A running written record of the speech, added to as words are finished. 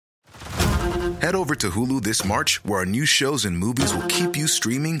Head over to Hulu this March, where our new shows and movies will keep you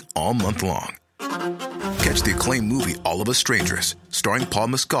streaming all month long. Catch the acclaimed movie All of Us Strangers, starring Paul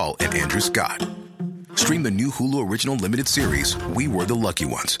Mescal and Andrew Scott. Stream the new Hulu original limited series We Were the Lucky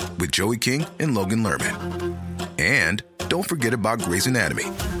Ones with Joey King and Logan Lerman. And don't forget about Grey's Anatomy.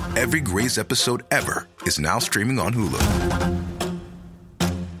 Every Grey's episode ever is now streaming on Hulu.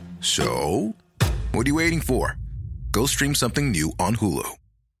 So, what are you waiting for? Go stream something new on Hulu.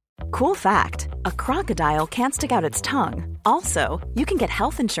 Cool fact, a crocodile can't stick out its tongue. Also, you can get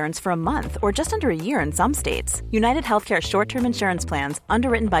health insurance for a month or just under a year in some states. United Healthcare short-term insurance plans,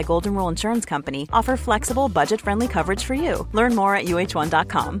 underwritten by Golden Rule Insurance Company, offer flexible, budget-friendly coverage for you. Learn more at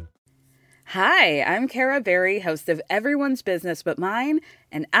uh1.com. Hi, I'm Kara Berry, host of Everyone's Business But Mine,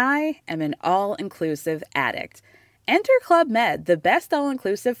 and I am an all-inclusive addict. Enter Club Med, the best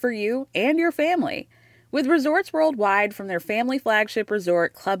all-inclusive for you and your family. With resorts worldwide, from their family flagship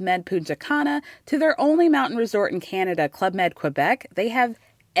resort, Club Med Punta Cana, to their only mountain resort in Canada, Club Med Quebec, they have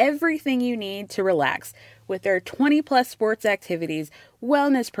everything you need to relax. With their 20-plus sports activities,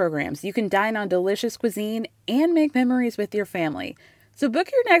 wellness programs, you can dine on delicious cuisine and make memories with your family. So book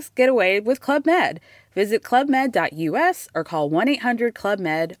your next getaway with Club Med. Visit clubmed.us or call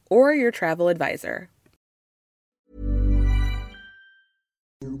 1-800-CLUB-MED or your travel advisor.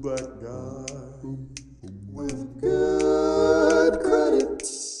 With good credit.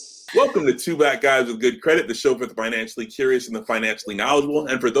 Welcome to Two Black Guys with Good Credit, the show for the financially curious and the financially knowledgeable.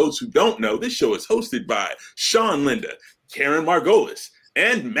 And for those who don't know, this show is hosted by Sean Linda, Karen Margolis,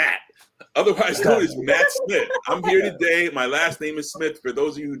 and Matt, otherwise known as Matt Smith. I'm here today. My last name is Smith, for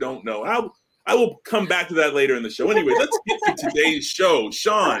those of you who don't know. I will come back to that later in the show. Anyway, let's get to today's show.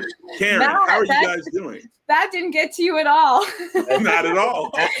 Sean, Karen, Matt, how are you guys doing? That didn't get to you at all. Not at all.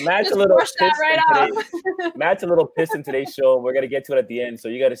 Matt's a little pissed. Matt's a little pissed in today's show. We're gonna get to it at the end, so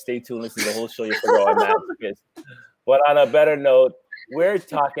you got to stay tuned. Listen to the whole show. You figure out why Matt's pissed. But on a better note, we're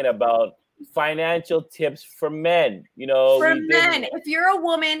talking about financial tips for men. You know, for men. If you're a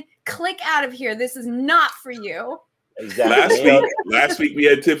woman, click out of here. This is not for you. Exactly. Last week we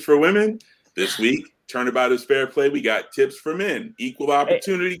had tips for women. This week, Turnabout is Fair Play. We got tips for men. Equal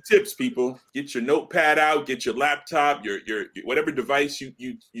opportunity tips, people. Get your notepad out. Get your laptop. Your whatever device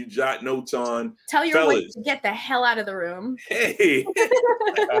you jot notes on. Tell your wife to get the hell out of the room. Hey.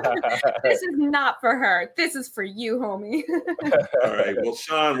 This is not for her. This is for you, homie. All right. Well,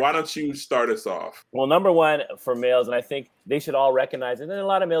 Sean, why don't you start us off? Well, number one for males, and I think they should all recognize it, and a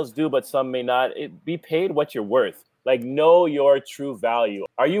lot of males do, but some may not, be paid what you're worth. Like, know your true value.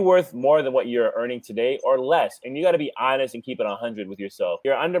 Are you worth more than what you're earning today or less? And you got to be honest and keep it 100 with yourself.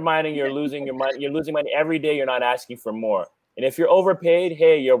 You're undermining, you're losing your money. You're losing money every day. You're not asking for more. And if you're overpaid,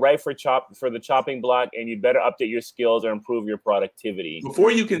 hey, you're right for the chopping block, and you'd better update your skills or improve your productivity. Before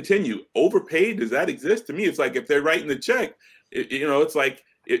you continue, overpaid, does that exist? To me, it's like if they're writing the check, it's like...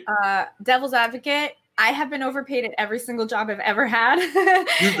 Devil's advocate. I have been overpaid at every single job I've ever had.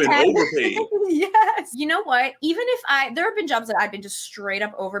 You've been overpaid. Yes. You know what? Even if there have been jobs that I've been just straight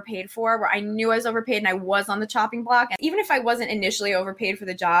up overpaid for, where I knew I was overpaid and I was on the chopping block. And even if I wasn't initially overpaid for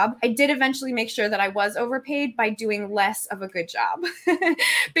the job, I did eventually make sure that I was overpaid by doing less of a good job.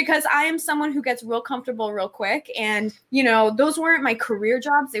 Because I am someone who gets real comfortable real quick. And, those weren't my career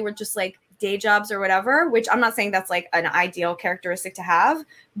jobs. They were just like day jobs or whatever, which I'm not saying that's like an ideal characteristic to have.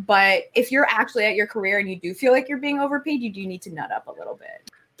 But if you're actually at your career and you do feel like you're being overpaid, you do need to nut up a little bit.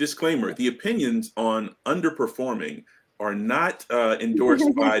 Disclaimer, the opinions on underperforming are not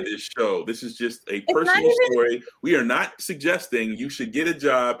endorsed by this show. This is just a personal story. We are not suggesting you should get a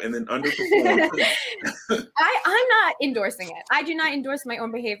job and then underperform. I'm not endorsing it. I do not endorse my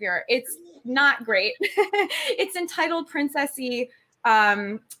own behavior. It's not great. It's entitled princessy.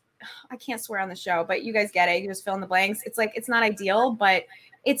 I can't swear on the show, but you guys get it. You just fill in the blanks. It's like, it's not ideal, but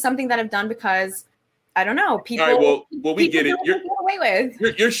it's something that I've done because I don't know. People. All right, well, we get it. Get away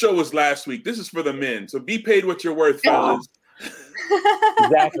with. Your show was last week. This is for the men. So be paid what you're worth, fellas.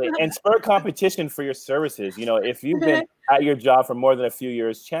 Exactly. And spur competition for your services. If you've been at your job for more than a few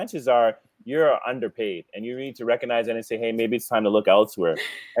years, chances are you're underpaid, and you need to recognize that and say, hey, maybe it's time to look elsewhere.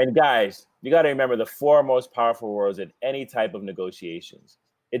 And guys, you got to remember the 4 most powerful words in any type of negotiations.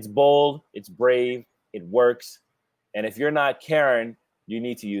 It's bold, it's brave, it works. And if you're not Karen, you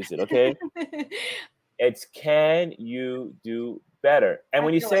need to use it, okay? It's, can you do better? And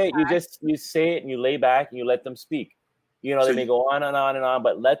when you say it, you say it and you lay back and you let them speak. You know, they may go on and on and on,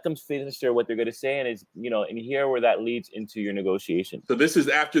 but let them finish what they're going to say, and and hear where that leads into your negotiation. So this is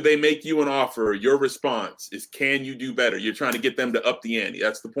after they make you an offer. Your response is, "Can you do better?" You're trying to get them to up the ante.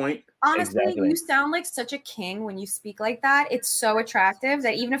 That's the point. Honestly, Exactly. You sound like such a king when you speak like that. It's so attractive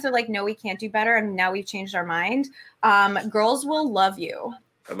that even if they're like, "No, we can't do better," and now we've changed our mind, girls will love you.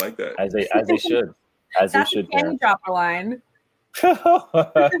 I like that. As they should. As they should. Can you drop a line?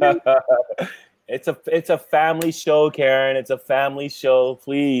 It's a family show, Karen. It's a family show,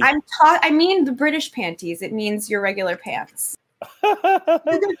 please. I mean the British panties. It means your regular pants.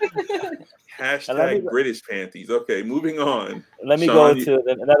 Hashtag British panties. Okay, moving on. Let me Sean, go to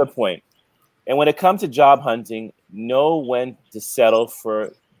another point. And when it comes to job hunting, know when to settle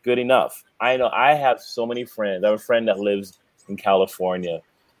for good enough. I know I have so many friends. I have a friend that lives in California.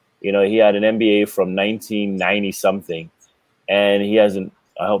 You know, he had an MBA from 1990 something, and he hasn't.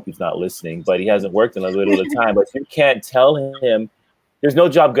 I hope he's not listening, but he hasn't worked in a little bit of time. But you can't tell him there's no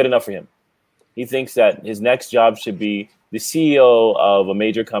job good enough for him. He thinks that his next job should be the CEO of a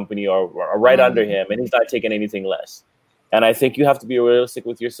major company or right under him, and he's not taking anything less. And I think you have to be realistic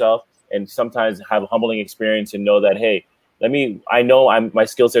with yourself and sometimes have a humbling experience and know that, hey, I know my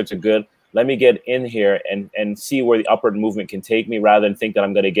skill sets are good. Let me get in here and see where the upward movement can take me rather than think that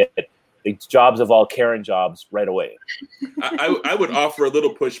I'm going to get the jobs of all Karen jobs right away. I would offer a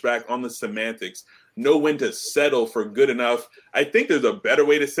little pushback on the semantics. Know when to settle for good enough. I think there's a better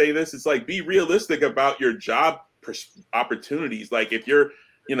way to say this. It's like, be realistic about your job opportunities. Like if you're,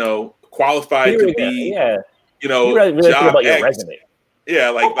 qualified to be, job about your X, resume.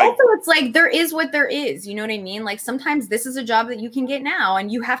 Yeah, also it's like there is what there is. You know what I mean? Like sometimes this is a job that you can get now,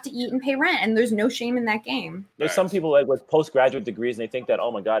 and you have to eat and pay rent, and there's no shame in that game. There's some people like with postgraduate degrees, and they think that,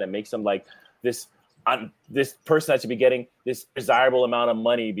 oh my God, it makes them like this person that should be getting this desirable amount of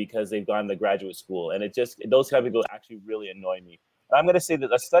money because they've gone to graduate school, and those kind of people actually really annoy me. And I'm going to say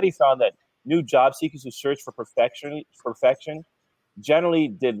that a study found that new job seekers who search for perfection generally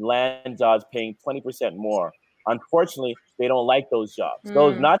did land jobs paying 20% more. Unfortunately, they don't like those jobs.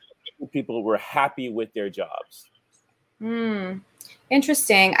 Those not people were happy with their jobs.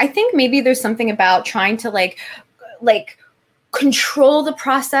 Interesting. I think maybe there's something about trying to like control the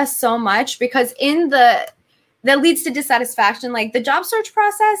process so much, because that leads to dissatisfaction. Like the job search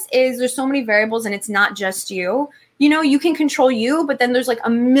process there's so many variables, and it's not just you. You can control you, but then there's like a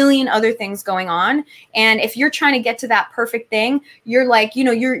million other things going on. And if you're trying to get to that perfect thing, you're like,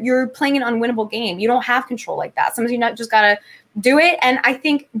 you're playing an unwinnable game. You don't have control like that. Sometimes you not just got to do it. And I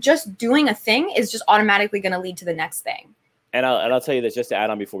think just doing a thing is just automatically going to lead to the next thing. And I'll tell you this just to add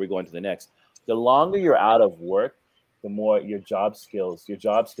on before we go into the next. The longer you're out of work, the more your job skills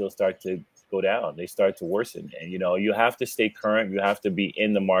start to go down. They start to worsen. And, you have to stay current. You have to be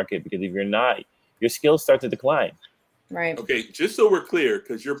in the market, because if you're not, your skills start to decline. Right. Okay, just so we're clear,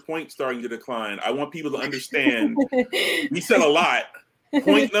 because your point's starting to decline, I want people to understand. We said a lot.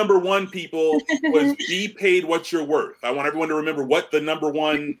 Point number one, people, was be paid what you're worth. I want everyone to remember what the number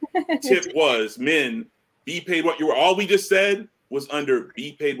one tip was. Men, be paid what you're worth. All we just said was under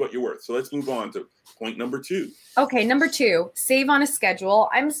be paid what you're worth. So let's move on to point number 2. Okay, number 2, save on a schedule.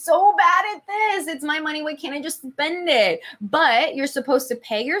 I'm so bad at this. It's my money. Why can't I just spend it? But you're supposed to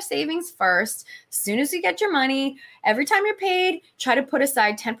pay your savings first. As soon as you get your money, every time you're paid, try to put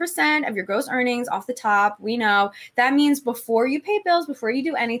aside 10% of your gross earnings off the top. We know that means before you pay bills, before you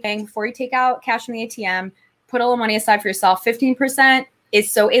do anything, before you take out cash from the ATM, put a little money aside for yourself. 15% is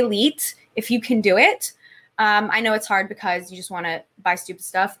so elite if you can do it. I know it's hard because you just want to buy stupid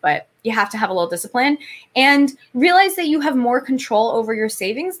stuff, but you have to have a little discipline and realize that you have more control over your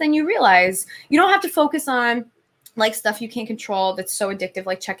savings than you realize. You don't have to focus on like stuff you can't control that's so addictive,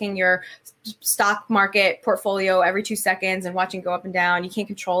 like checking your stock market portfolio every 2 seconds and watching it go up and down. You can't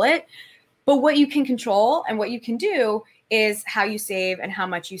control it. But what you can control and what you can do is how you save and how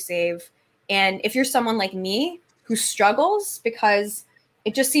much you save. And if you're someone like me who struggles because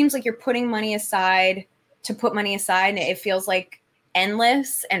it just seems like you're putting money aside to put money aside, and it feels like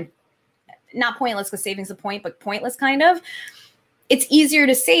endless and not pointless because saving's the point, but pointless kind of. It's easier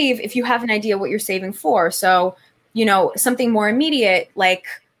to save if you have an idea what you're saving for. So, something more immediate, like,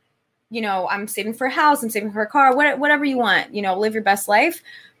 I'm saving for a house, I'm saving for a car, whatever you want, live your best life.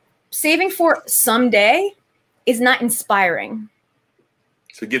 Saving for someday is not inspiring.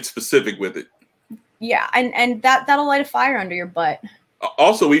 So get specific with it. Yeah, and that'll light a fire under your butt.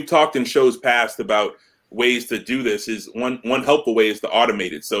 Also, we've talked in shows past about ways to do this. Is one helpful way is to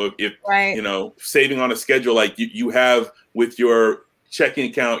automate it. So if right. Saving on a schedule like you have with your checking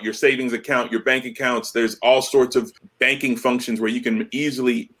account, your savings account, your bank accounts. There's all sorts of banking functions where you can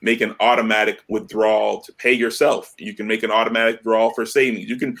easily make an automatic withdrawal to pay yourself. You can make an automatic withdrawal for savings.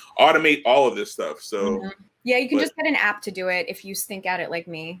 You can automate all of this stuff. So yeah, you can just get an app to do it if you think at it like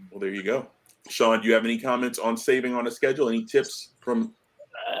me. Well, there you go. Sean, do you have any comments on saving on a schedule? Any tips from?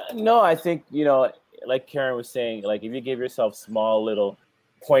 No, I think, like Karen was saying, like if you give yourself small little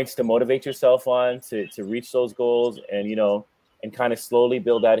points to motivate yourself on to reach those goals, and and kind of slowly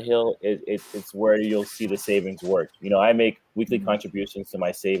build that hill, it's where you'll see the savings work. I make weekly contributions to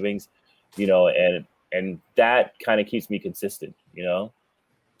my savings, and that kind of keeps me consistent,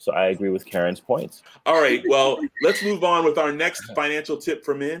 So I agree with Karen's points. All right, well, let's move on with our next financial tip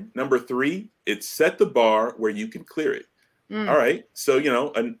from number 3. It's set the bar where you can clear it. All right, so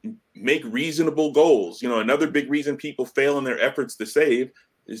make reasonable goals. Another big reason people fail in their efforts to save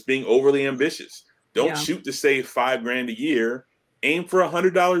is being overly ambitious. Don't shoot to save $5,000 a year. Aim for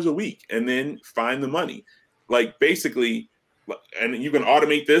 $100 a week, and then find the money. Like basically, and you can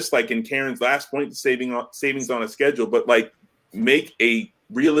automate this, like in Karen's last point, savings on a schedule. But like, make a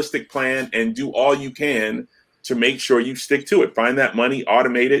realistic plan and do all you can to make sure you stick to it. Find that money,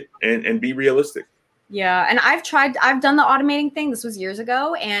 automate it, and be realistic. Yeah. And I've done the automating thing. This was years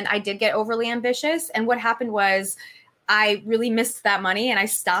ago, and I did get overly ambitious. And what happened was I really missed that money, and I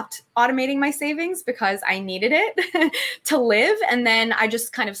stopped automating my savings because I needed it to live. And then I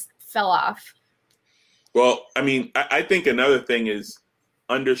just kind of fell off. Well, I mean, I think another thing is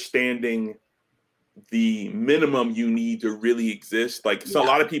understanding the minimum you need to really exist. Like, so a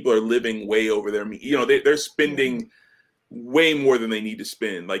lot of people are living way over their, they're spending way more than they need to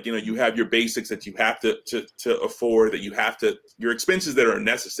spend. Like, you have your basics that you have to afford, that you have to, your expenses that are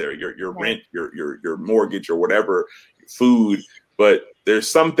necessary, your rent, your mortgage or whatever, food. But there's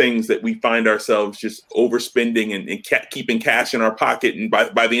some things that we find ourselves just overspending and keeping cash in our pocket. And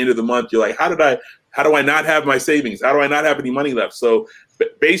by the end of the month, you're like, how do I not have my savings? How do I not have any money left? So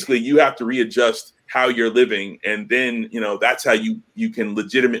basically you have to readjust how you're living. And then, that's how you can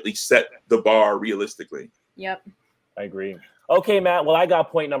legitimately set the bar realistically. Yep. I agree. Okay, Matt. Well, I got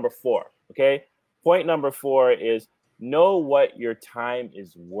point number 4. Okay. Point number 4 is know what your time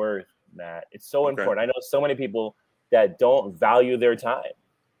is worth, Matt. It's so important. I know so many people that don't value their time,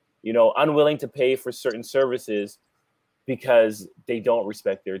 unwilling to pay for certain services because they don't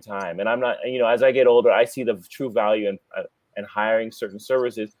respect their time. And I'm not, as I get older, I see the true value in hiring certain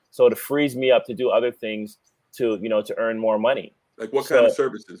services. So it frees me up to do other things to earn more money. Like what kind of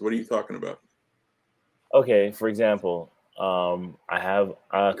services? What are you talking about? Okay, for example, I have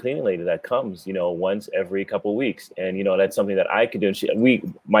a cleaning lady that comes, once every couple of weeks. And, that's something that I could do.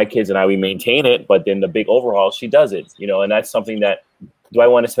 And my kids and I, we maintain it, but then the big overhaul, she does it, and that's something that, do I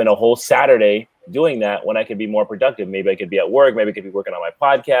want to spend a whole Saturday doing that when I could be more productive? Maybe I could be at work. Maybe I could be working on my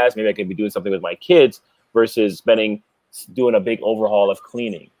podcast. Maybe I could be doing something with my kids versus doing a big overhaul of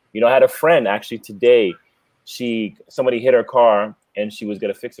cleaning. I had a friend actually today, somebody hit her car and she was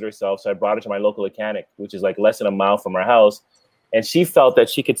going to fix it herself. So I brought her to my local mechanic, which is like less than a mile from her house. And she felt that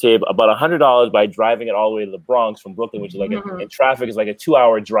she could save about $100 by driving it all the way to the Bronx from Brooklyn, which is like in traffic is like a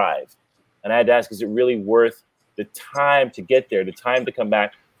 2-hour drive. And I had to ask, is it really worth the time to get there, the time to come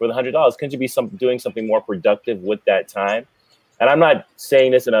back for the $100? Couldn't you be doing something more productive with that time? And I'm not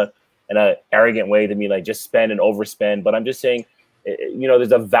saying this in a arrogant way to me, like just spend and overspend, but I'm just saying,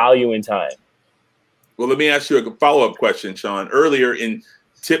 there's a value in time. Well, let me ask you a follow-up question, Sean. Earlier in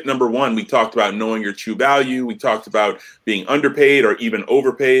tip number 1, we talked about knowing your true value. We talked about being underpaid or even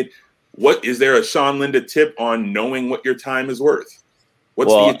overpaid. What is there a Sean Linda tip on knowing what your time is worth?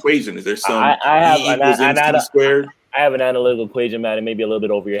 What's the equation? Is there some E equals MC squared? I have an analytical equation, Matt. It may be a little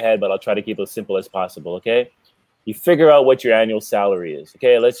bit over your head, but I'll try to keep it as simple as possible, okay? You figure out what your annual salary is,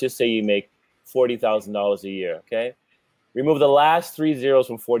 okay? Let's just say you make $40,000 a year, okay? Remove the last 3 zeros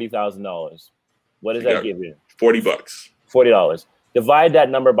from $40,000. What does that give you? $40. $40. Divide that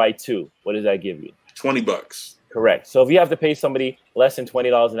number by 2. What does that give you? $20. Correct. So if you have to pay somebody less than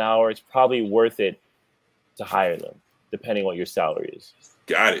 $20 an hour, it's probably worth it to hire them, depending on what your salary is.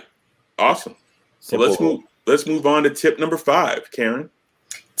 Got it. Awesome. So let's move on to tip number 5, Karen.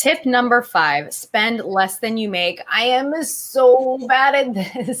 Tip number 5, spend less than you make. I am so bad at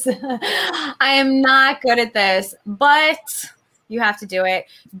this. I am not good at this, but you have to do it.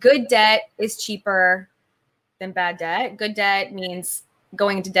 Good debt is cheaper than bad debt. Good debt means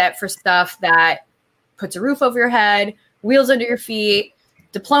going into debt for stuff that puts a roof over your head, wheels under your feet,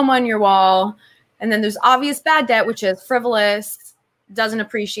 diploma on your wall. And then there's obvious bad debt, which is frivolous, doesn't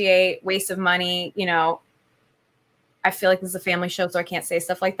appreciate, waste of money, I feel like this is a family show, so I can't say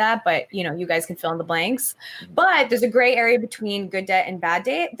stuff like that, but you guys can fill in the blanks. But there's a gray area between good debt and bad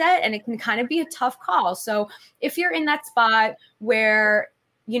debt, and it can kind of be a tough call. So if you're in that spot where,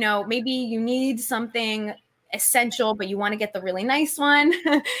 maybe you need something essential, but you want to get the really nice one,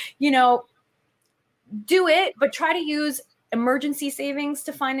 do it, but try to use emergency savings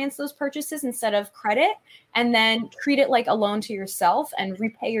to finance those purchases instead of credit, and then treat it like a loan to yourself and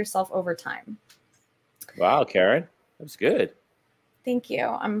repay yourself over time. Wow, Karen. That's good. Thank you.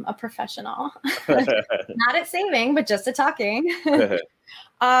 I'm a professional. Not at saving, but just at talking.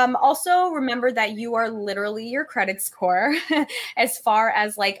 Also, remember that you are literally your credit score as far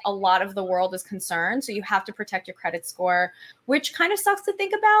as like a lot of the world is concerned. So you have to protect your credit score, which kind of sucks to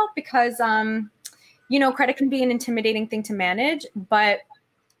think about because, credit can be an intimidating thing to manage, but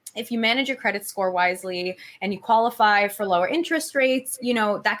if you manage your credit score wisely and you qualify for lower interest rates,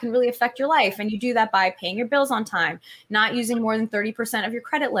 that can really affect your life. And you do that by paying your bills on time, not using more than 30% of your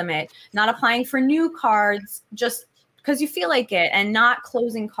credit limit, not applying for new cards just because you feel like it, and not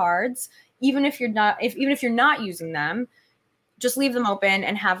closing cards, even if you're not using them. Just leave them open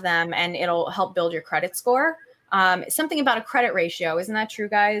and have them, and it'll help build your credit score. Something about a credit ratio, isn't that true,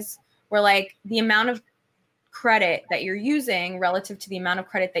 guys? Where like the amount of credit that you're using relative to the amount of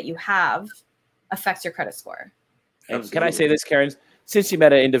credit that you have affects your credit score. And can I say this, Karen? Since you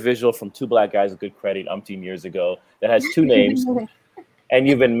met an individual from Two Black Guys with Good Credit umpteen years ago that has two names, and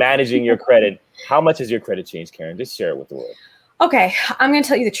you've been managing your credit, how much has your credit changed, Karen? Just share it with the world. Okay, I'm going to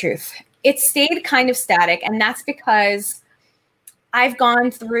tell you the truth. It stayed kind of static, and that's because I've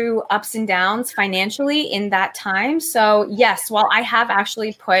gone through ups and downs financially in that time. So yes, while I have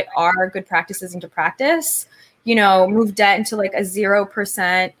actually put our good practices into practice, move debt into like a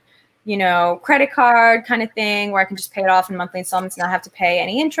 0%, credit card kind of thing where I can just pay it off in monthly installments and not have to pay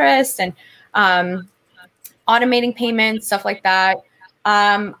any interest, and automating payments, stuff like that.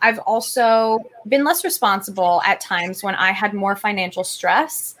 I've also been less responsible at times when I had more financial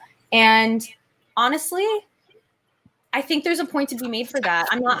stress. And honestly, I think there's a point to be made for that.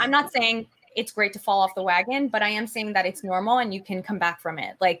 I'm not saying it's great to fall off the wagon, but I am saying that it's normal and you can come back from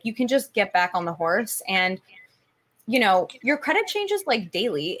it. Like you can just get back on the horse, and your credit changes like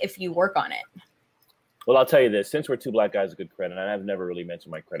daily if you work on it. Well, I'll tell you this, since we're Two Black Guys with Good Credit, and I've never really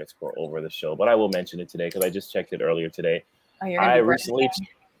mentioned my credit score over the show, but I will mention it today because I just checked it earlier today. Oh, you're gonna be bragging.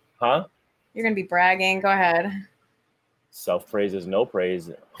 You're going to be bragging. Go ahead. Self-praise is no praise.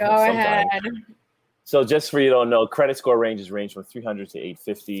 Go ahead. So just for you don't know, credit score range from 300 to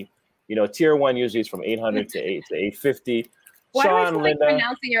 850. Tier 1 usually is from 800 to 850. Why Sean, was Linda,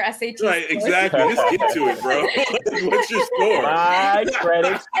 pronouncing your SAT score? Right, exactly. Just get to it, bro. What's your score? My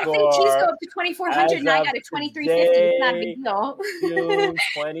credit SATs go up to 2,400, and I got a 2,350. It's not a big deal. June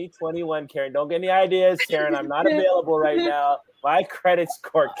 2021, Karen. Don't get any ideas, Karen. I'm not available right now. My credit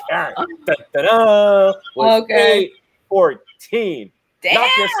score, Karen, was 814. Damn.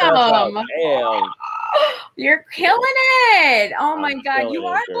 Knock yourself out. Damn. You're killing it. Oh my I'm God. You killing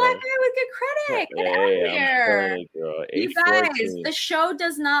are it, a girl. black guy with good credit. Get out of here. I'm killing it, girl. You guys, 814. the show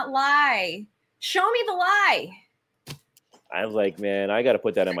does not lie. Show me the lie. I was like, man, I got to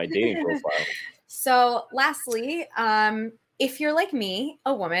put that in my dating profile. So lastly, if you're like me,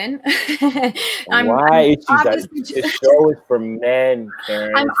 a woman, Why? The show is for men,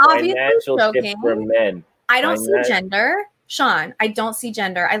 Karen. I'm obviously Financial joking. tips for men. I don't see gender. Sean, I don't see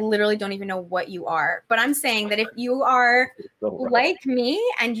gender. I literally don't even know what you are. But I'm saying that if you are like me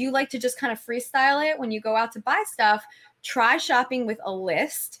and you like to just kind of freestyle it when you go out to buy stuff, try shopping with a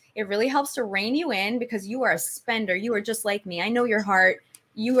list. It really helps to rein you in because you are a spender. You are just like me. I know your heart.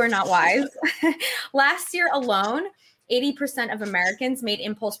 You are not wise. Last year alone, 80% of Americans made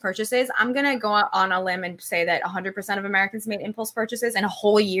impulse purchases. I'm going to go on a limb and say that 100% of Americans made impulse purchases in a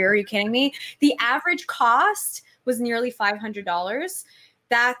whole year. Are you kidding me? The average cost was nearly $500.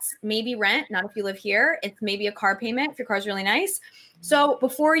 That's maybe rent, not if you live here. It's maybe a car payment if your car's really nice. So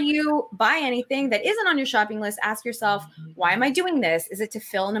before you buy anything that isn't on your shopping list, ask yourself, why am I doing this? Is it to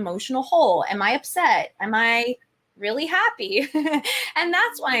fill an emotional hole? Am I upset? Am I really happy? And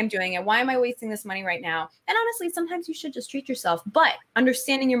that's why I'm doing it. Why am I wasting this money right now? And honestly, sometimes you should just treat yourself, but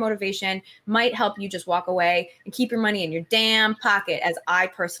understanding your motivation might help you just walk away and keep your money in your damn pocket, as I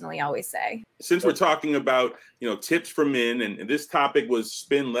personally always say. Since we're talking about, tips for men, and this topic was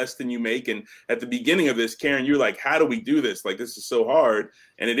spend less than you make. And at the beginning of this, Karen, you're like, how do we do this? Like, this is so hard.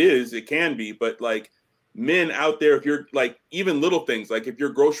 And it can be, but like, men out there, if you're like even little things, like if you're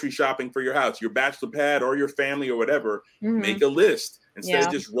grocery shopping for your house, your bachelor pad or your family or whatever, make a list instead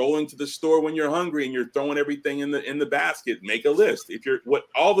of just rolling to the store when you're hungry and you're throwing everything in the basket. Make a list. If you're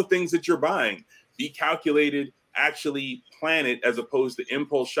all the things that you're buying, be calculated, actually plan it as opposed to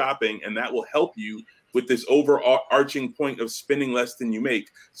impulse shopping, and that will help you with this overarching point of spending less than you make.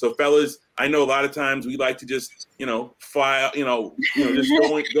 So fellas, I know a lot of times we like to just, fly,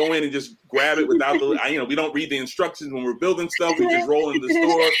 just go in and just grab it without we don't read the instructions when we're building stuff. We just roll into the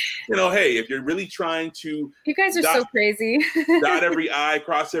store. Hey, if you're really trying to, you guys are so crazy. dot every I,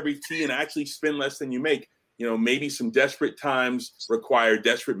 cross every T, and actually spend less than you make. Maybe some desperate times require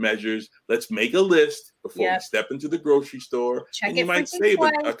desperate measures. Let's make a list before we step into the grocery store, and you might save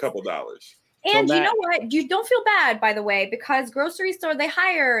a couple dollars. And you know what? You don't feel bad, by the way, because grocery store, they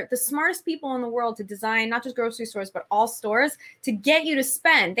hire the smartest people in the world to design not just grocery stores, but all stores to get you to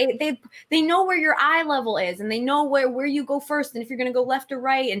spend. They know where your eye level is, and they know where you go first, and if you're going to go left or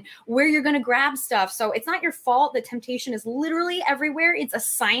right, and where you're going to grab stuff. So it's not your fault. The temptation is literally everywhere. It's a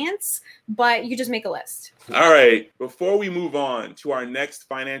science, but you just make a list. All right. Before we move on to our next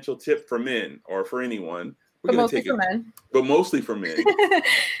financial tip for men or for anyone, we're going to take it, but mostly for men.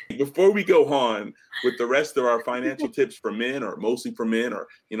 Before we go on with the rest of our financial tips for men, or mostly for men, or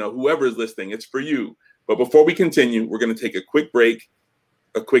whoever is listening, it's for you. But before we continue, we're going to take a quick break,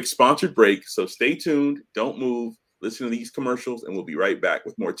 a quick sponsored break. So stay tuned, don't move, listen to these commercials, and we'll be right back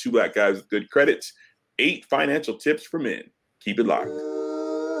with more Two Black Guys with Good Credits, 8 financial tips for men. Keep it locked.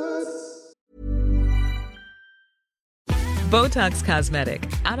 Botox Cosmetic,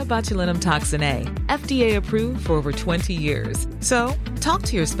 out of botulinum toxin A, FDA approved for over 20 years. So, talk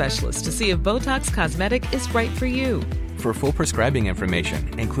to your specialist to see if Botox Cosmetic is right for you. For full prescribing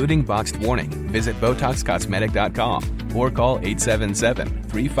information, including boxed warning, visit BotoxCosmetic.com or call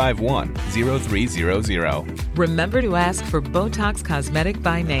 877-351-0300. Remember to ask for Botox Cosmetic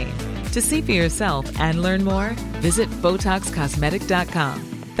by name. To see for yourself and learn more, visit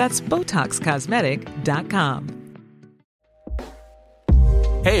BotoxCosmetic.com. That's BotoxCosmetic.com.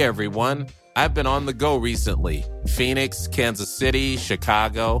 Hey everyone, I've been on the go recently. Phoenix, Kansas City,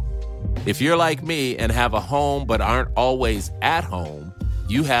 Chicago. If you're like me and have a home but aren't always at home,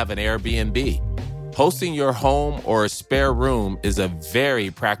 you have an Airbnb. Hosting your home or a spare room is a very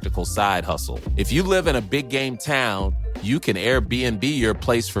practical side hustle. If you live in a big game town, you can Airbnb your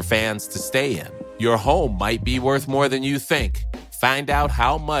place for fans to stay in. Your home might be worth more than you think. Find out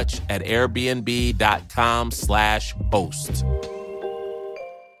how much at airbnb.com/host.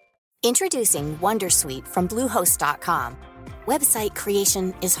 Introducing Wondersuite from Bluehost.com. Website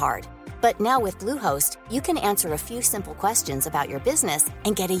creation is hard, but now with Bluehost, you can answer a few simple questions about your business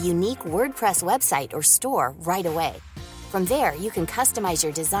and get a unique WordPress website or store right away. From there, you can customize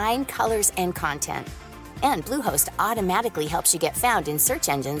your design, colors, and content. And Bluehost automatically helps you get found in search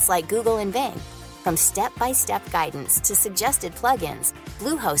engines like Google and Bing. From step-by-step guidance to suggested plugins,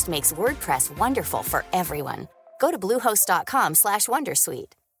 Bluehost makes WordPress wonderful for everyone. Go to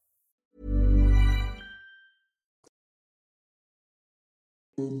Bluehost.com/Wondersuite.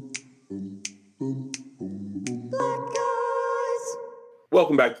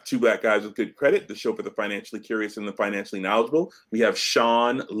 Welcome back to Two Black Guys with Good Credit, the show for the financially curious and the financially knowledgeable. We have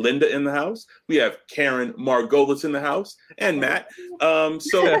Sean Linda in the house. We have Karen Margolis in the house, and Matt.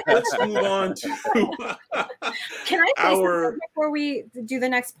 So let's move on to Can I say something before we do the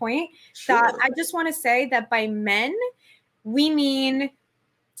next point? Sure. That I just want to say that by men, we mean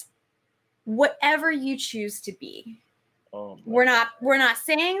whatever you choose to be. We're not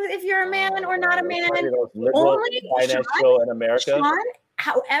saying if you're a man or not a man. Only financial in America. Sean,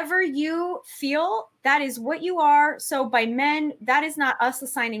 however you feel, that is what you are. So by men, that is not us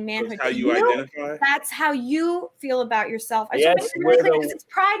assigning manhood. That's how you identify. That's how you feel about yourself. Yes, because it's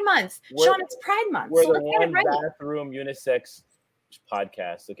Pride Month. Sean, it's Pride Month. We're so the one bathroom unisex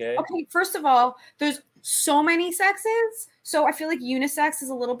podcast, okay? Okay, first of all, there's so many sexes. So I feel like unisex is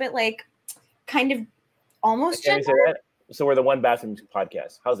a little bit like kind of almost gender. So we're the one bathroom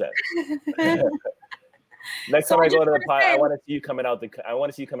podcast. How's that? Next time I go to the pod, I want to see you coming out the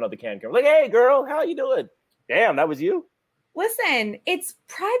can. Like, hey, girl, how you doing? Damn, that was you. Listen, it's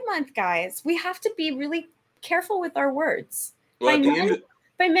Pride Month, guys. We have to be really careful with our words. Well,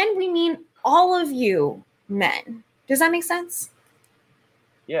 by men, we mean all of you men. Does that make sense?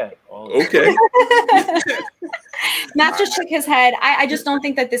 Yeah. Okay. Matt just shook his head. I just don't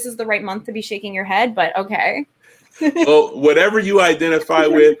think that this is the right month to be shaking your head, but okay. Well, whatever you identify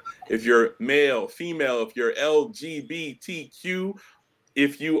with, if you're male, female, if you're LGBTQ,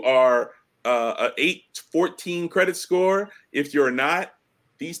 if you are a 814 credit score, if you're not,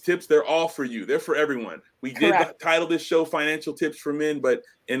 these tips, they're all for you. They're for everyone. We did title this show Financial Tips for Men, but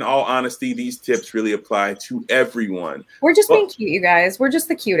in all honesty, these tips really apply to everyone. We're just being cute, you guys. We're just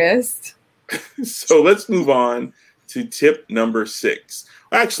the cutest. So let's move on to tip number 6.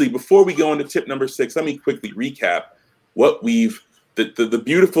 Actually, before we go into tip number 6, let me quickly recap what the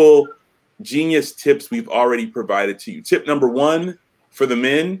beautiful genius tips we've already provided to you. Tip number 1 for the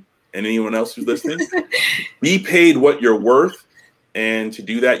men and anyone else who's listening, be paid what you're worth. And to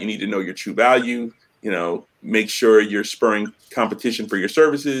do that, you need to know your true value. Make sure you're spurring competition for your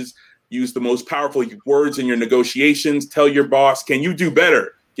services. Use the most powerful words in your negotiations. Tell your boss, can you do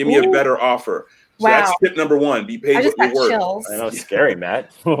better? Give me a better offer. So that's tip number 1. Be paid what you're worth. Chills. I know, it's scary,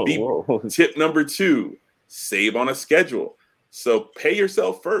 Matt. Tip number 2, save on a schedule. So pay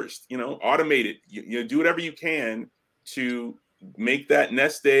yourself first, automate it. You do whatever you can to make that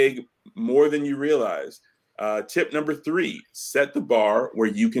nest egg more than you realize. Tip number 3, set the bar where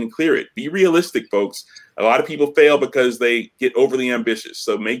you can clear it. Be realistic, folks. A lot of people fail because they get overly ambitious.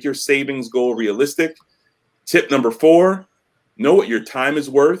 So make your savings goal realistic. Tip number 4, know what your time is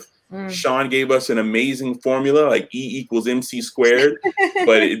worth. Sean gave us an amazing formula, like E = MC squared,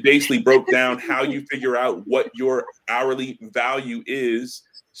 but it basically broke down how you figure out what your hourly value is.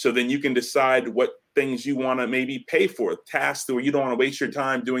 So then you can decide what things you want to maybe pay for, tasks where you don't want to waste your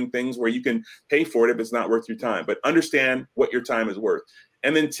time doing things where you can pay for it if it's not worth your time, but understand what your time is worth.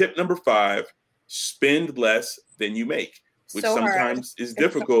 And then tip number 5, spend less than you make, which sometimes is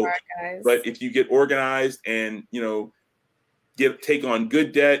difficult, but if you get organized and, take on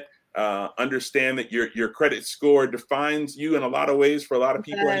good debt, understand that your credit score defines you in a lot of ways for a lot of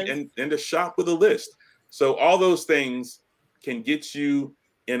people, and to shop with a list. So all those things can get you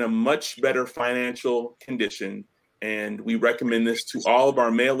in a much better financial condition. And we recommend this to all of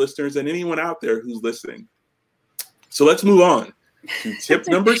our male listeners and anyone out there who's listening. So let's move on to tip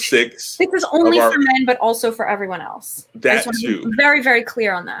number 6. This is only for men, but also for everyone else. That too. Be very, very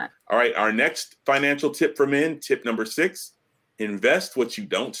clear on that. All right. Our next financial tip for men, tip number 6, invest what you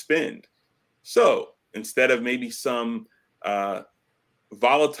don't spend. So instead of maybe some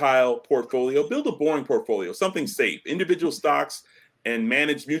volatile portfolio, build a boring portfolio, something safe. Individual stocks and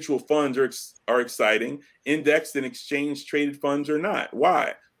managed mutual funds are exciting. Indexed and exchange traded funds are not.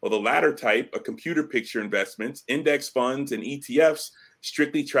 Why? Well, the latter type, a computer picture investments, index funds, and ETFs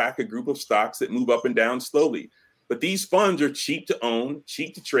strictly track a group of stocks that move up and down slowly. But these funds are cheap to own,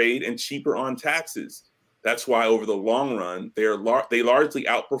 cheap to trade, and cheaper on taxes. That's why over the long run, they largely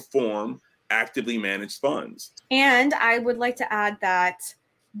outperform actively managed funds. And I would like to add that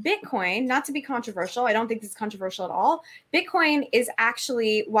Bitcoin, not to be controversial, I don't think this is controversial at all. Bitcoin is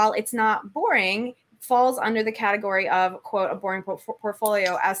actually, while it's not boring, falls under the category of, quote, a boring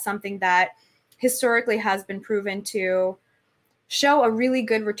portfolio as something that historically has been proven to show a really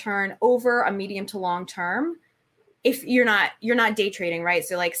good return over a medium to long term. If you're not day trading, right?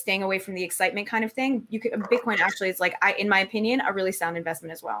 So like staying away from the excitement kind of thing, Bitcoin actually is in my opinion, a really sound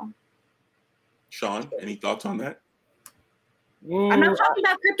investment as well. Sean, any thoughts on that? I'm not talking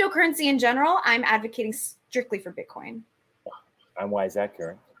about cryptocurrency in general. I'm advocating strictly for Bitcoin. And why is that,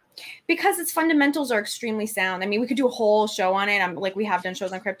 Karen? Because its fundamentals are extremely sound. I mean, we could do a whole show on it. We have done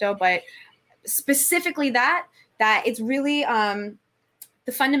shows on crypto, but specifically that it's really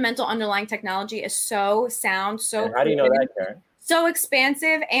the fundamental underlying technology is so sound, so and how do you know that, Karen? So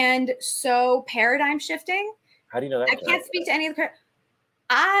expansive and so paradigm shifting. How do you know that? I can't speak to any of the.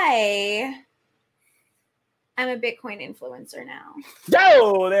 I'm a Bitcoin influencer now.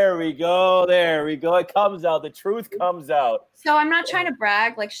 Oh, there we go. It comes out. The truth comes out. So I'm not trying to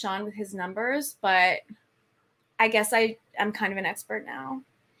brag like Sean with his numbers, but I guess I'm kind of an expert now.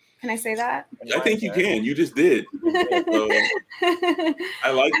 Can I say that? I think you can. You just did. So, I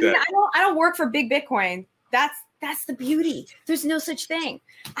like that. I don't work for Big Bitcoin. That's the beauty. There's no such thing.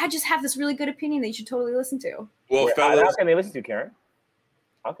 I just have this really good opinion that you should totally listen to. Well, how can they listen to, Karen?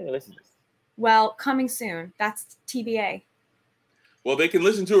 How can they listen to this? Well, coming soon. That's TBA. Well, they can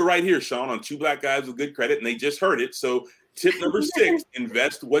listen to it right here, Sean, on Two Black Guys with Good Credit, and they just heard it. So tip number 6,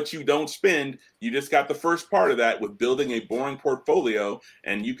 invest what you don't spend. You just got the first part of that with building a boring portfolio.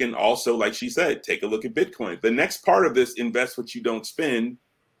 And you can also, like she said, take a look at Bitcoin. The next part of this, invest what you don't spend,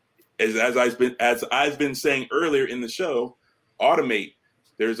 is as I've been saying earlier in the show, automate.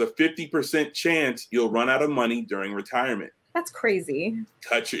 There's a 50% chance you'll run out of money during retirement. That's crazy.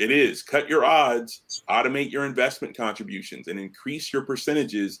 Cut your odds, automate your investment contributions, and increase your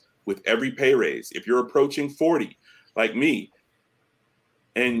percentages with every pay raise. If you're approaching 40, like me,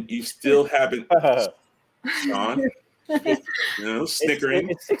 and you still haven't, Sean, snickering.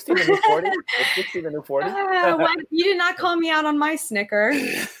 It's 60 the new 40. It's 60 the new 40. You did not call me out on my snicker.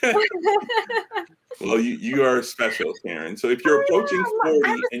 Well, you are special, Karen. So if you're approaching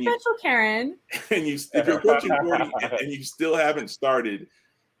 40 Karen, if you're approaching 40 and you still haven't started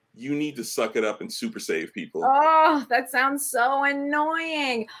you need to suck it up and super save people. Oh, that sounds so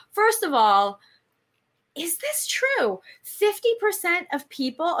annoying. First of all, is this true? 50% of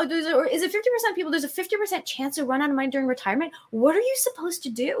people, or is it 50% of people? There's a 50% chance to run out of money during retirement. What are you supposed to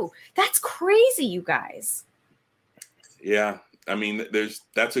do? That's crazy, you guys. Yeah, I mean,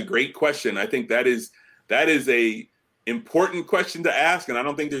 that's a great question. I think that is a important question to ask, and I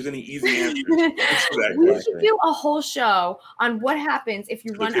don't think there's any easy answers to that We question. should do a whole show on what happens if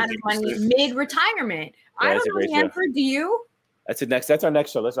you run out of money mid-retirement. Yeah, I that's don't a know the great show. answer. Do you? That's our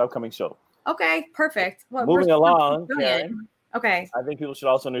next show. That's our upcoming show. Okay, perfect. Well, Moving along, brilliant. Karen, Okay. I think people should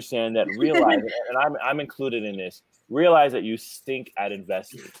also understand that realize, and I'm included in this, realize that you stink at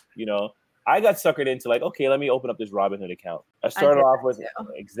investing. You know, I got suckered into like, okay, let me open up this Robinhood account. I started off with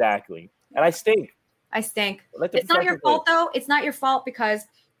exactly, and I stink. I stink. It's not your fault, though. It's not your fault because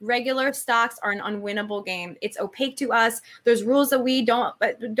regular stocks are an unwinnable game. It's opaque to us. There's rules that we don't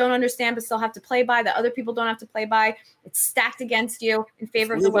understand, but still have to play by, that other people don't have to play by. It's stacked against you in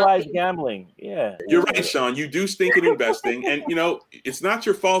favor of the wealthy. Legalized gambling. Yeah. You're right, Sean. You do stink at investing. And, you know, it's not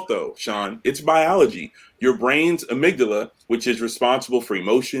your fault, though, Sean. It's biology. Your brain's amygdala, which is responsible for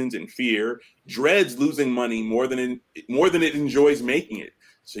emotions and fear, dreads losing money more than it enjoys making it.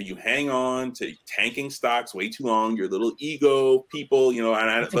 So you hang on to tanking stocks way too long. Your little ego people, you know,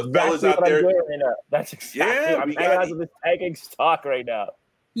 and fellas out there. That's exactly. I'm hanging on to this tanking stock right now.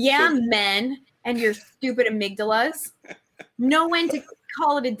 Yeah, men and your stupid amygdalas. Know when to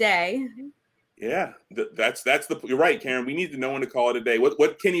call it a day. Yeah, you're right, Karen. We need to know when to call it a day.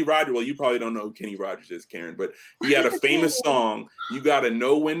 What Kenny Rogers, well, you probably don't know who Kenny Rogers is, Karen, but he had a famous song. You got to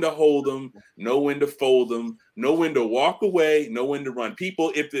know when to hold them, know when to fold them, know when to walk away, know when to run.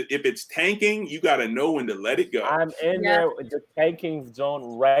 People, if it's tanking, you got to know when to let it go. I'm in there with the tanking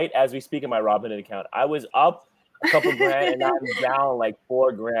zone right as we speak in my Robinhood account. I was up a couple grand and I'm down like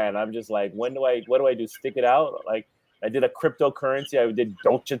 $4,000. I'm just like, what do I do? Stick it out? Like, I did a cryptocurrency. I did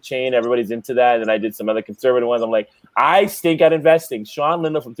Dogecoin Chain. Everybody's into that. And I did some other conservative ones. I'm like, I stink at investing. Sean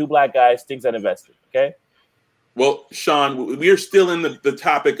Linda from Two Black Guys stinks at investing. Okay. Well, Sean, we are still in the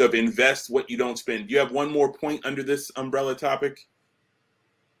topic of invest what you don't spend. Do you have one more point under this umbrella topic?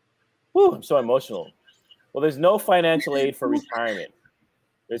 Whew, I'm so emotional. Well, there's no financial aid for retirement.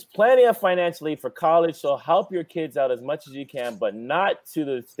 There's plenty of financial aid for college. So help your kids out as much as you can, but not to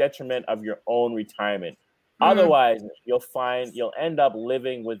the detriment of your own retirement. Otherwise, you'll end up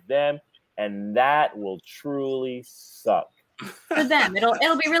living with them, and that will truly suck. For them, it'll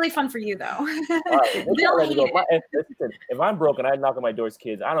be really fun for you though. Listen, if I'm broken, I knock on my door's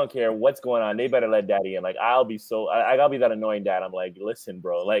kids. I don't care what's going on. They better let daddy in. Like I'll be that annoying dad. I'm like, listen,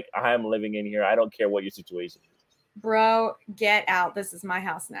 bro. Like I'm living in here. I don't care what your situation is. Bro, get out. This is my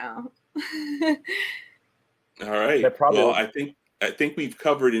house now. All right. Well, I think we've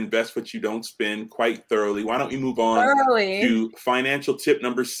covered invest what you don't spend quite thoroughly. Why don't we move on to financial tip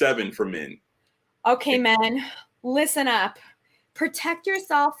number 7 for men? Okay, men, listen up. Protect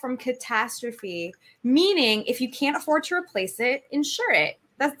yourself from catastrophe, meaning if you can't afford to replace it, insure it.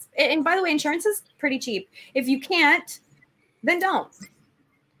 And by the way, insurance is pretty cheap. If you can't, then don't.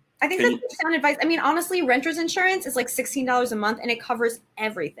 I think that's sound advice. I mean, honestly, renter's insurance is like $16 a month and it covers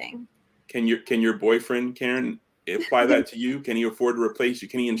everything. Can your boyfriend, Karen, apply that to you? Can he afford to replace you?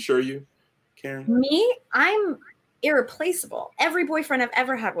 Can he insure you, Karen? Me? I'm irreplaceable. Every boyfriend I've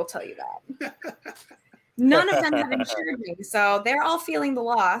ever had will tell you that. None of them have insured me, so they're all feeling the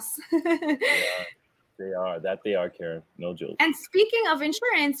loss. They are, Karen. No joke. And speaking of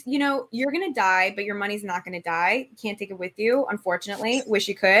insurance, you know, you're going to die, but your money's not going to die. You can't take it with you, unfortunately. Wish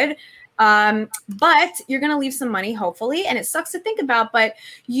you could. But you're going to leave some money, hopefully. And it sucks to think about, but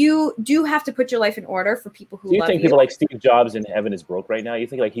you do have to put your life in order for people who love you. Do you think people like Steve Jobs in heaven is broke right now? You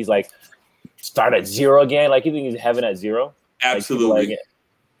think like he's like start at zero again? Like you think he's heaven at zero? Absolutely. Like,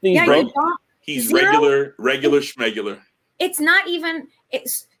 he's regular schmegular. It's not even,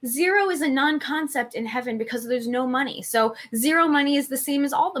 zero is a non-concept in heaven because there's no money. So zero money is the same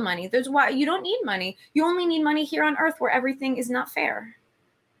as all the money. There's why you don't need money. You only need money here on earth where everything is not fair.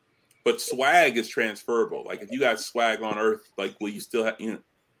 But swag is transferable. Like if you got swag on earth, like will you still have, you know?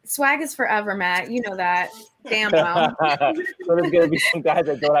 Swag is forever, Matt. You know that. Damn well. So there's gonna be some guys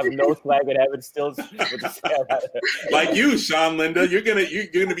that don't have no swag in heaven still. Like you, Sean Linda, you're gonna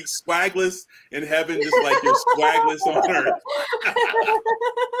be swagless in heaven, just like you're swagless on earth.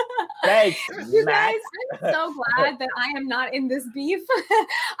 Thanks, you Matt. guys, I'm so glad that I am not in this beef.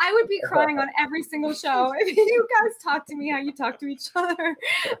 I would be crying on every single show if you guys talk to me how you talk to each other.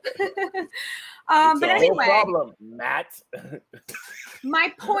 But anyway, no problem, Matt.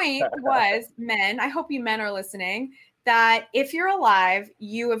 My point was, men, I hope you men are listening, that if you're alive,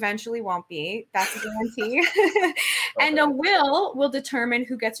 you eventually won't be. That's a guarantee. And a will determine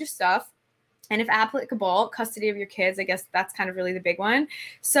who gets your stuff. And if applicable, custody of your kids. I guess that's kind of really the big one.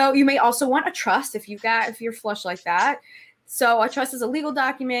 So you may also want a trust if you're flush like that. So a trust is a legal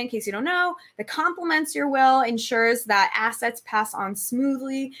document, in case you don't know, that complements your will, ensures that assets pass on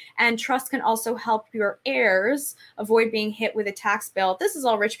smoothly, and trust can also help your heirs avoid being hit with a tax bill. This is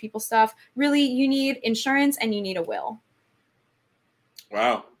all rich people stuff. Really, you need insurance and you need a will.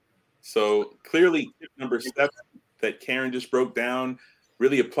 Wow. So clearly tip number 7 that Karen just broke down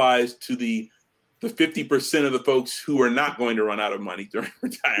really applies to the 50% of the folks who are not going to run out of money during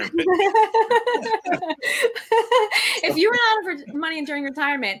retirement. If you run out of money during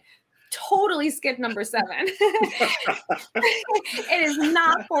retirement, totally skip number 7. It is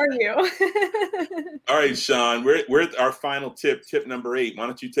not for you. All right, Sean, we're at our final tip number 8. Why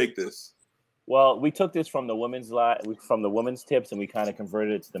don't you take this? Well, we took this from the women's tips, and we kind of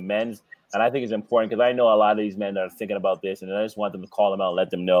converted it to the men's. And I think it's important because I know a lot of these men that are thinking about this, and I just want them to call them out and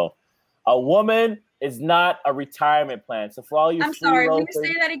let them know. A woman is not a retirement plan. So for all you, I'm sorry, will you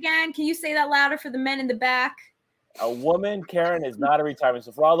say that again? Can you say that louder for the men in the back? A woman, Karen, is not a retirement.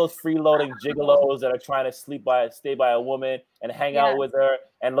 So for all those freeloading gigolos that are trying to stay by a woman and hang out with her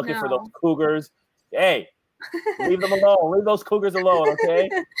and looking for those cougars, hey, leave them alone. Leave those cougars alone, okay?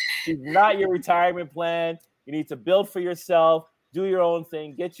 She's not your retirement plan. You need to build for yourself. Do your own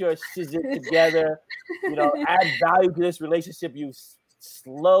thing. Get your shit together. Add value to this relationship. You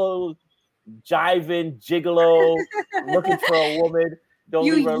slow, jiving gigolo looking for a woman. Don't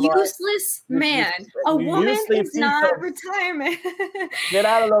leave her alone. Useless man. A woman is not retirement. Get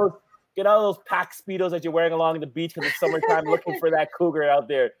out of those pack speedos that you're wearing along the beach because it's summertime looking for that cougar out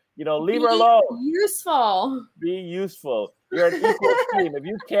there. Leave her alone. Be useful. You're an equal team. If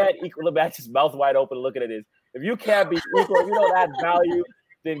you can't equal the match, his mouth wide open looking at this. If you can't be equal, if you don't add value,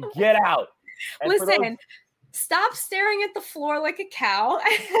 then get out. And listen, stop staring at the floor like a cow.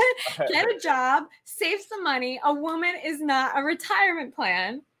 Get a job, save some money. A woman is not a retirement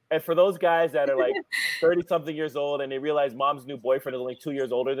plan. And for those guys that are like 30-something years old and they realize mom's new boyfriend is only 2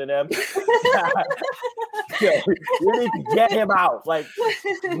 years older than them, you need to get him out. Like,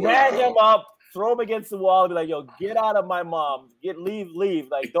 man him up, throw him against the wall, and be like, yo, get out of my mom. Leave.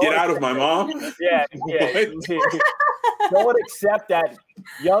 Like, get out of my mom? Yeah. Don't accept that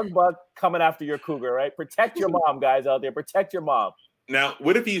young buck coming after your cougar, right? Protect your mom, guys out there. Protect your mom. Now,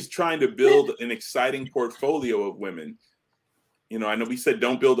 what if he's trying to build an exciting portfolio of women? I know we said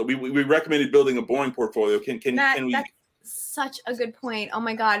don't build it. We recommended building a boring portfolio. Can we? That's such a good point. Oh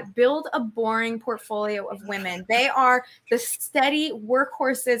my God. Build a boring portfolio of women. They are the steady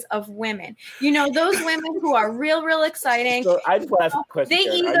workhorses of women. Those women who are real exciting. So I just want to ask a question.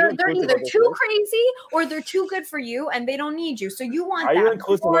 They're either too crazy or they're too good for you and they don't need you. So you want Are that you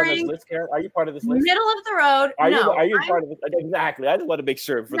inclusive boring, on this list, Karen? Are you part of this list? Middle of the road. Are you part of this? Exactly. I just want to make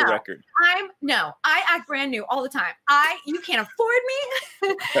sure for the record. I act brand new all the time. You can't afford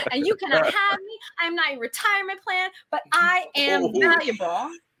me and you cannot have me. I'm not your retirement plan, but I am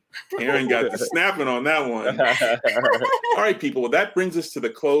valuable. Karen got the snapping on that one. All right, people. Well, that brings us to the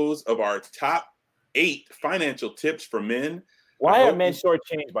close of our top 8 financial tips for men. Why are men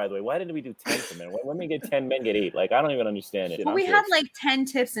shortchanged, by the way? Why didn't we do 10 for men? When women get 10, men get 8. Like, I don't even understand it. Well, we had like 10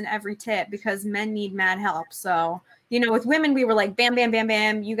 tips in every tip because men need mad help. So, with women, we were like, bam, bam, bam,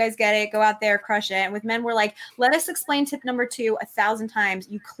 bam. You guys get it. Go out there, crush it. And with men, we're like, let us explain tip number 2 1,000 times.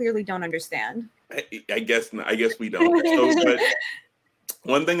 You clearly don't understand. I guess we don't. But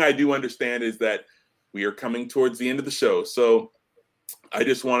one thing I do understand is that we are coming towards the end of the show. So I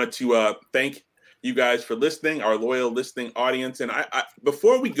just wanted to thank you guys for listening, our loyal listening audience. And I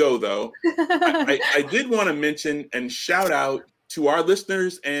before we go, though, I did want to mention and shout out to our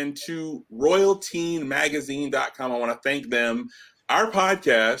listeners and to RoyalTeenMagazine.com. I want to thank them. Our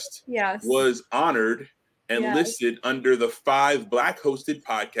podcast was honored and listed under the 5 Black-hosted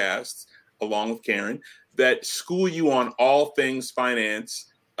podcasts, along with Karen, that school you on all things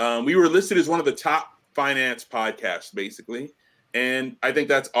finance. We were listed as one of the top finance podcasts, basically. And I think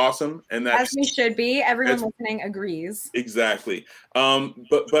that's awesome. And that's, as we should be. Everyone listening agrees. Exactly.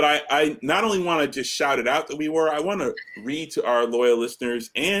 But I not only want to just shout it out that we were, I want to read to our loyal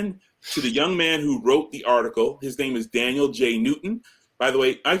listeners and to the young man who wrote the article. His name is Daniel J. Newton. By the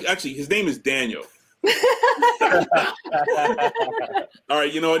way, actually, his name is Daniel. All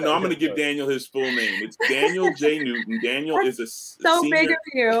right, you know what? No, I'm going to give Daniel his full name. It's Daniel J. Newton. Daniel is a so senior. Big of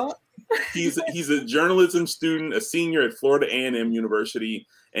you. He's a journalism student, a senior at Florida A&M University,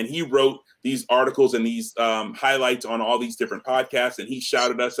 and he wrote these articles and these highlights on all these different podcasts, and he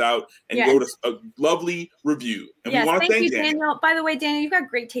shouted us out and wrote us a lovely review. And we want to thank Daniel. By the way, Daniel, you've got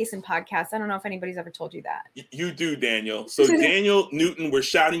great taste in podcasts. I don't know if anybody's ever told you that. You do, Daniel. So Daniel Newton, we're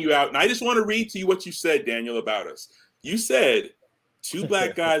shouting you out. And I just want to read to you what you said, Daniel, about us. You said, Two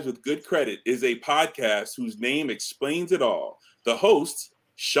Black Guys with Good Credit is a podcast whose name explains it all. The hosts,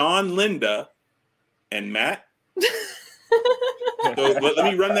 Sean, Linda, and Matt. So let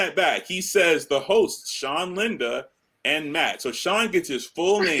me run that back. He says the hosts, Sean, Linda, and Matt. So Sean gets his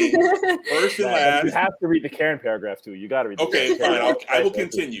full name, first and last. You have to read the Karen paragraph too. You got to read. Okay, fine. I will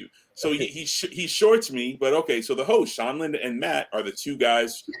continue. So he shorts me, but okay. So the hosts, Sean, Linda, and Matt, are the two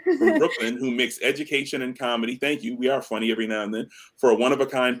guys from Brooklyn who mix education and comedy. Thank you. We are funny every now and then for a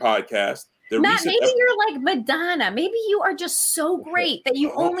one-of-a-kind podcast. Matt, maybe you're like Madonna. Maybe you are just so great that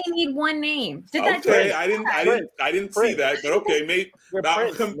you only need one name. Okay, I didn't see that, but okay, maybe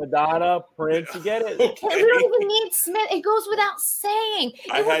Madonna, Prince, you get it. Okay. We don't even need Smith. It goes without saying.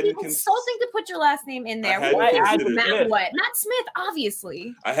 It would be insulting to put your last name in there. Matt Smith,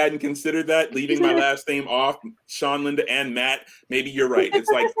 obviously. I hadn't considered that, leaving my last name off. Sean, Linda, and Matt. Maybe you're right. It's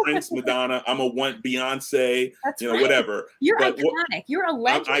like Prince, Madonna. I'm a one, Beyonce. That's whatever. You're iconic. You're a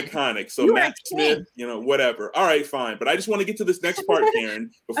legend. I'm iconic. So Matt Smith, whatever. All right, fine. But I just want to get to this next part, Karen,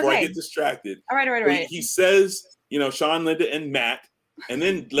 before I get distracted. All right. He says, Sean, Linda, and Matt. And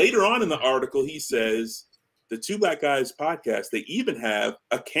then later on in the article, he says, the Two Black Guys podcast, they even have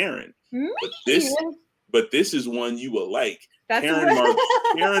a Karen. But this is one you will like.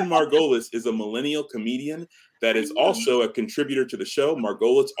 Karen Margolis is a millennial comedian that is also a contributor to the show.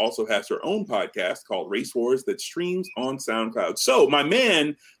 Margolis also has her own podcast called Race Wars that streams on SoundCloud. So my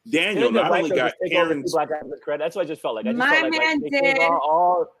man Daniel not only got Karen's credit. That's what I just felt like.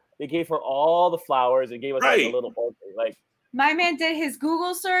 They gave her all the flowers and gave us like a little like. My man did his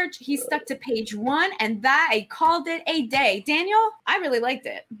Google search. He stuck to page 1, and I called it a day. Daniel, I really liked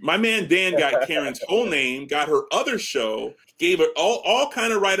it. My man Dan got Karen's whole name, got her other show, gave her all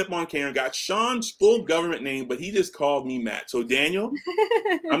kind of write-up on Karen, got Sean's full government name, but he just called me Matt. So Daniel,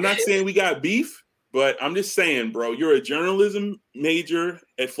 I'm not saying we got beef, but I'm just saying, bro, you're a journalism major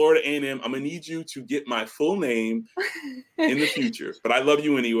at Florida A&M. I'm going to need you to get my full name in the future. But I love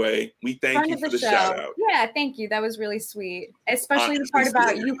you anyway. We thank you for the shout out. Yeah, thank you. That was really sweet. Especially the part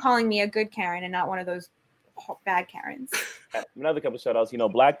about you calling me a good Karen and not one of those bad Karens. Another couple of shout outs.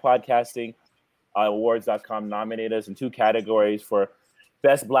 Black Podcasting Awards.com nominated us in 2 categories for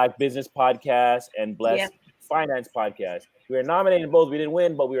Best Black Business Podcast and Best Finance Podcast. We were nominated both. We didn't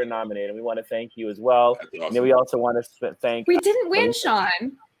win, but we were nominated. We want to thank you as well. Awesome. And then we also want to thank. We didn't win,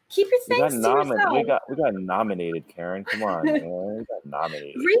 Sean. Keep your thanks to yourself. We got nominated, Karen. Come on, man. We got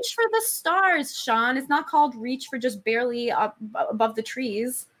nominated. Reach for the stars, Sean. It's not called reach for just barely up above the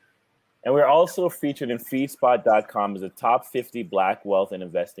trees. And we're also featured in feedspot.com as a top 50 Black wealth and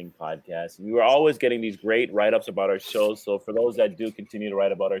investing podcast. We were always getting these great write-ups about our show. So for those that do continue to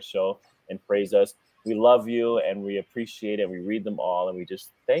write about our show and praise us, we love you and we appreciate it. We read them all and we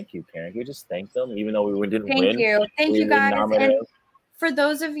just thank you, Karen. We just thank them, even though we didn't win. Thank you, guys. And for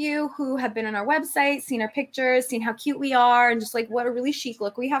those of you who have been on our website, seen our pictures, seen how cute we are, and just like what a really chic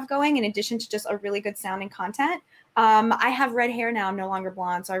look we have going, in addition to just a really good sounding content. I have red hair now. I'm no longer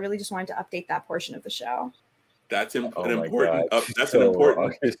blonde, so I really just wanted to update that portion of the show. That's an important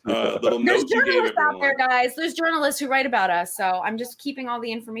little note. There's journalists out there, guys. There's journalists who write about us, so I'm just keeping all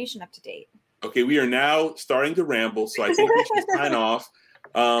the information up to date. Okay, we are now starting to ramble, so I think we should sign off.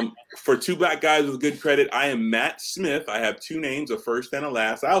 For Two Black Guys with Good Credit, I am Matt Smith. I have 2 names, a first and a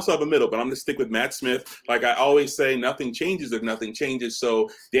last. I also have a middle, but I'm going to stick with Matt Smith. Like I always say, nothing changes if nothing changes. So,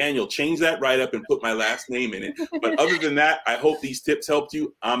 Daniel, change that write-up and put my last name in it. But other than that, I hope these tips helped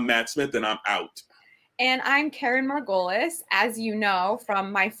you. I'm Matt Smith, and I'm out. And I'm Karen Margolis, as you know,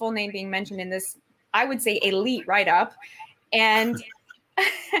 from my full name being mentioned in this, I would say, elite write-up. And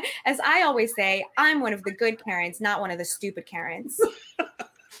as I always say, I'm one of the good Karens, not one of the stupid Karens.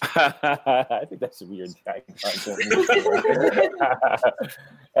 I think that's a weird tag.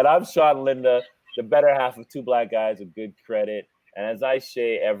 And I'm Sean Linda, the better half of Two Black Guys with Good Credit. And as I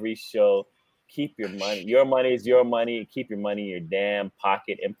say every show, keep your money. Your money is your money. Keep your money in your damn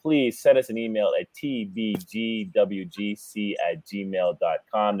pocket. And please send us an email at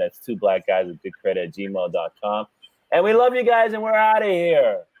tbgwgc@gmail.com. That's Two Black Guys with Good Credit at gmail.com. And we love you guys, and we're out of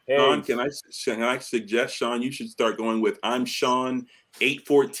here. Sean, can I suggest, Sean, you should start going with I'm Sean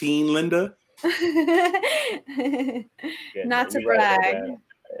 814 Linda? Not to brag.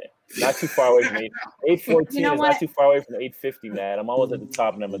 Not too far away from 814 is not too far away from 850, man. I'm always at the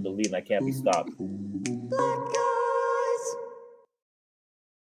top and I'm at the lead and I can't be stopped.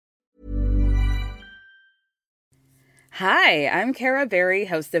 Hi, I'm Kara Berry,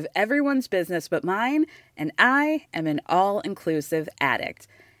 host of Everyone's Business But Mine, and I am an all-inclusive addict.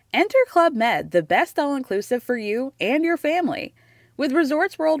 Enter Club Med, the best all-inclusive for you and your family. With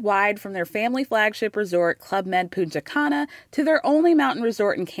resorts worldwide, from their family flagship resort, Club Med Punta Cana, to their only mountain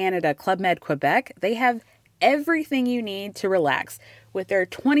resort in Canada, Club Med Quebec, they have everything you need to relax. With their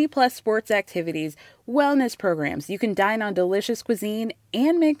 20-plus sports activities, wellness programs, you can dine on delicious cuisine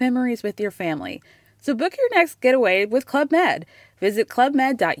and make memories with your family. So book your next getaway with Club Med. Visit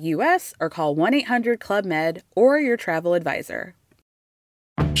clubmed.us or call 1-800-CLUB-MED or your travel advisor.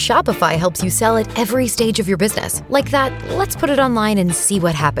 Shopify helps you sell at every stage of your business. Like that, let's put it online and see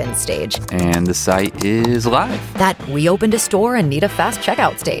what happens stage. And the site is live. That we opened a store and need a fast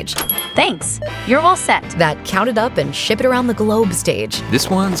checkout stage. Thanks. You're all set. That count it up and ship it around the globe stage. This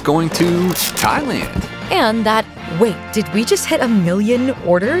one's going to Thailand. And that, wait, did we just hit 1 million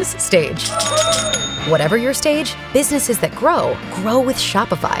orders stage? Whatever your stage, businesses that grow with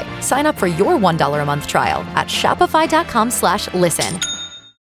Shopify. Sign up for your $1 a month trial at shopify.com/listen.